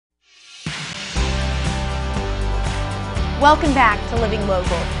Welcome back to Living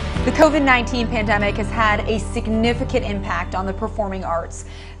Local. The COVID-19 pandemic has had a significant impact on the performing arts.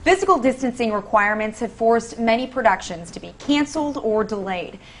 Physical distancing requirements have forced many productions to be canceled or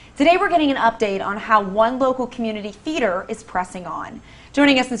delayed. Today we're getting an update on how one local community theater is pressing on.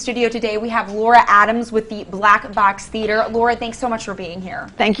 Joining us in the studio today, we have Laura Adams with the Black Box Theater. Laura, thanks so much for being here.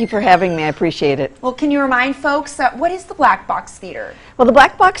 Thank you for having me. I appreciate it. Well, can you remind folks, what is the Black Box Theater? Well, the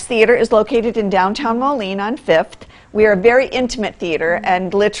Black Box Theater is located in downtown Moline on 5th. We are a very intimate theater,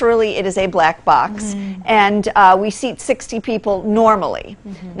 and literally it is a black box, and we seat 60 people normally.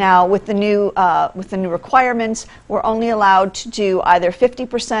 Now, with the new requirements, we're only allowed to do either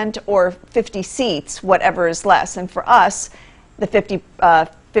 50% or 50 seats, whatever is less. And for us, the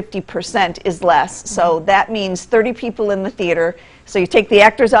 50% is less. So that means 30 people in the theater. So you take the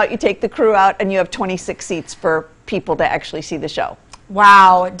actors out, you take the crew out, and you have 26 seats for people to actually see the show.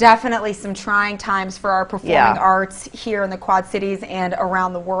 Wow, definitely some trying times for our performing arts here in the Quad Cities and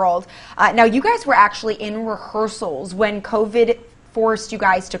around the world. Now, you guys were actually in rehearsals when COVID forced you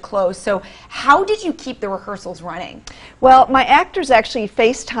guys to close. So how did you keep the rehearsals running? Well, my actors actually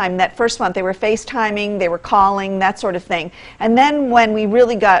FaceTimed that first month. They were FaceTiming, they were calling, that sort of thing. And then when we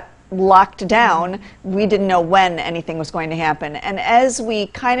really got locked down, we didn't know when anything was going to happen. And as we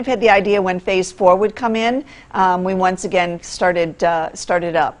kind of had the idea when Phase 4 would come in, we once again started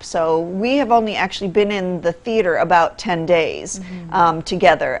up. So we have only actually been in the theater about 10 days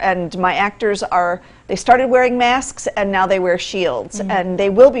together. And my actors they started wearing masks and now they wear shields. And they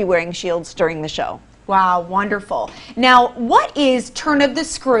will be wearing shields during the show. Wow, wonderful. Now, what is Turn of the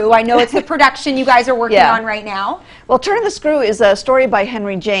Screw? I know it's the production you guys are working on right now. Well, Turn of the Screw is a story by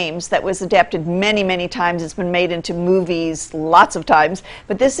Henry James that was adapted many, many times. It's been made into movies lots of times.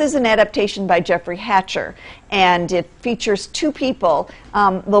 But this is an adaptation by Jeffrey Hatcher. And it features two people.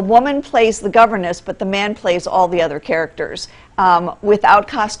 The woman plays the governess, but the man plays all the other characters. Without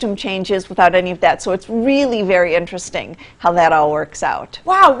costume changes, without any of that. So it's really very interesting how that all works out.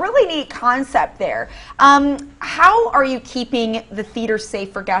 Wow, really neat concept there. How are you keeping the theater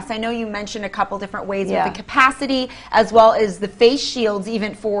safe for guests? I know you mentioned a couple different ways with the capacity as well as the face shields,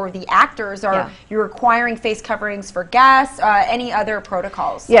 even for the actors. Are you requiring face coverings for guests? Any other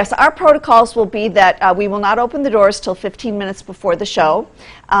protocols? Yes, our protocols will be that we will not open the doors till 15 minutes before the show.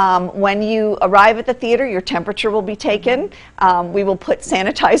 When you arrive at the theater, your temperature will be taken. We will put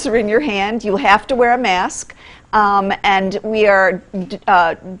sanitizer in your hand. You have to wear a mask. And we are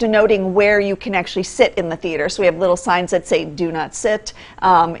denoting where you can actually sit in the theater. So we have little signs that say "Do not sit"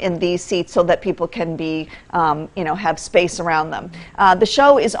 in these seats, so that people can be, have space around them. The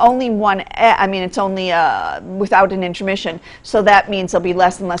show is only it's only without an intermission. So that means there'll be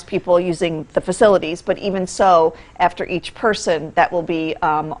less and less people using the facilities. But even so, after each person, that will be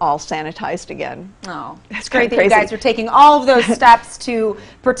all sanitized again. Oh, it's great that you guys are taking all of those steps to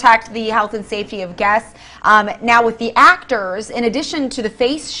protect the health and safety of guests. Now, with the actors, in addition to the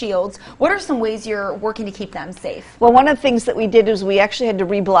face shields, what are some ways you're working to keep them safe? Well, one of the things that we did is we actually had to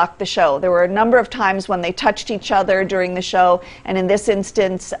reblock the show. There were a number of times when they touched each other during the show, and in this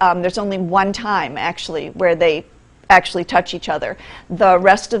instance, there's only one time, actually, where they actually touch each other. The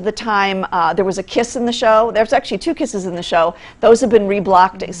rest of the time, there was a kiss in the show. There's actually 2 kisses in the show. Those have been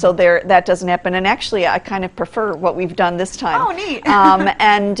reblocked, so that doesn't happen. And actually, I kind of prefer what we've done this time. Oh, neat.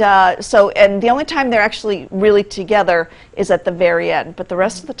 And the only time they're actually really together is at the very end. But the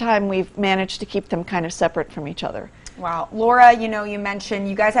rest of the time, we've managed to keep them kind of separate from each other. Wow. Laura, you mentioned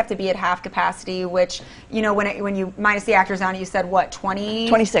you guys have to be at half capacity, which, when you minus the actors on it, you said what,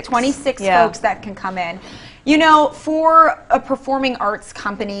 26 folks that can come in. For a performing arts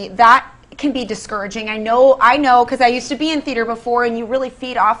company, that can be discouraging. I know, because I used to be in theater before, and you really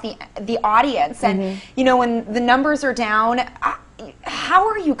feed off the audience. And, when the numbers are down, how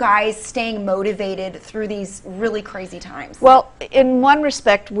are you guys staying motivated through these really crazy times? Well, in one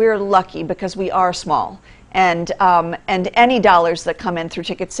respect, we're lucky because we are small. And any dollars that come in through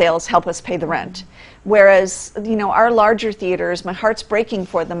ticket sales help us pay the rent. Whereas, our larger theaters, my heart's breaking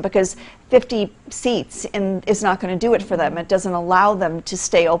for them because 50 seats is not going to do it for them. It doesn't allow them to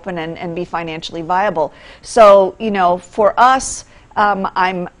stay open and be financially viable. So, for us,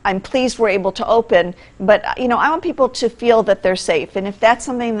 I'm pleased we're able to open, but I want people to feel that they're safe. And if that's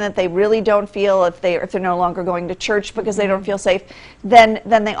something that they really don't feel, if they're no longer going to church because they don't feel safe, then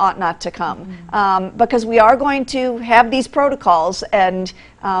they ought not to come. Because we are going to have these protocols, and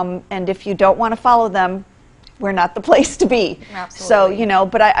if you don't want to follow them, we're not the place to be. Absolutely. So, you know,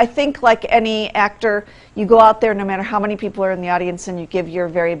 but I think like any actor, you go out there no matter how many people are in the audience and you give your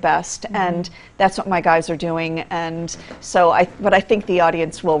very best, and that's what my guys are doing, and so but I think the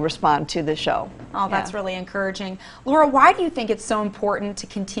audience will respond to the show. Oh, that's really encouraging. Laura, why do you think it's so important to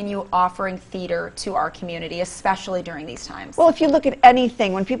continue offering theater to our community, especially during these times? Well, if you look at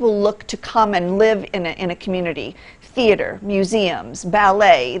anything, when people look to come and live in a community, theater, museums,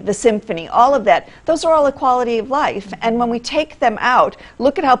 ballet, the symphony, all of that, those are all a quality of life. And when we take them out,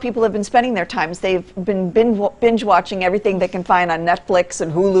 look at how people have been spending their times. They've been binge watching everything they can find on Netflix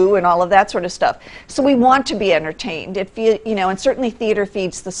and Hulu and all of that sort of stuff. So we want to be entertained. You know, and certainly theater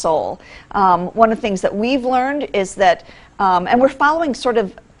feeds the soul. One of the things that we've learned is that, and we're following sort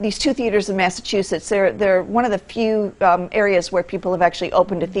of these two theaters in Massachusetts. They're one of the few areas where people have actually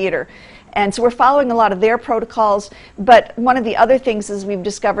opened a theater. And so we're following a lot of their protocols, but one of the other things is we've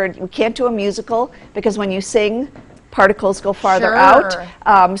discovered we can't do a musical because when you sing, particles go farther out.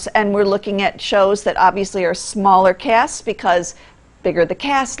 And we're looking at shows that obviously are smaller casts because bigger the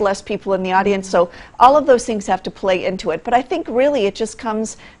cast, less people in the audience. So all of those things have to play into it. But I think really it just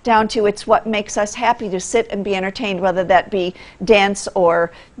comes down to it's what makes us happy to sit and be entertained, whether that be dance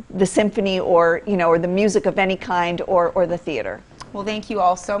or the symphony or, you know, or the music of any kind or the theater. Well, thank you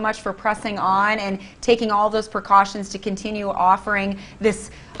all so much for pressing on and taking all those precautions to continue offering this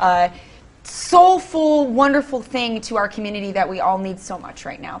soulful, wonderful thing to our community that we all need so much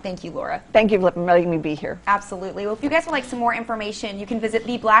right now. Thank you, Laura. Thank you for letting me be here. Absolutely. Well, if you guys would like some more information, you can visit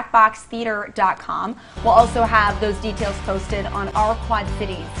theblackboxtheater.com. We'll also have those details posted on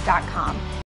ourquadcities.com.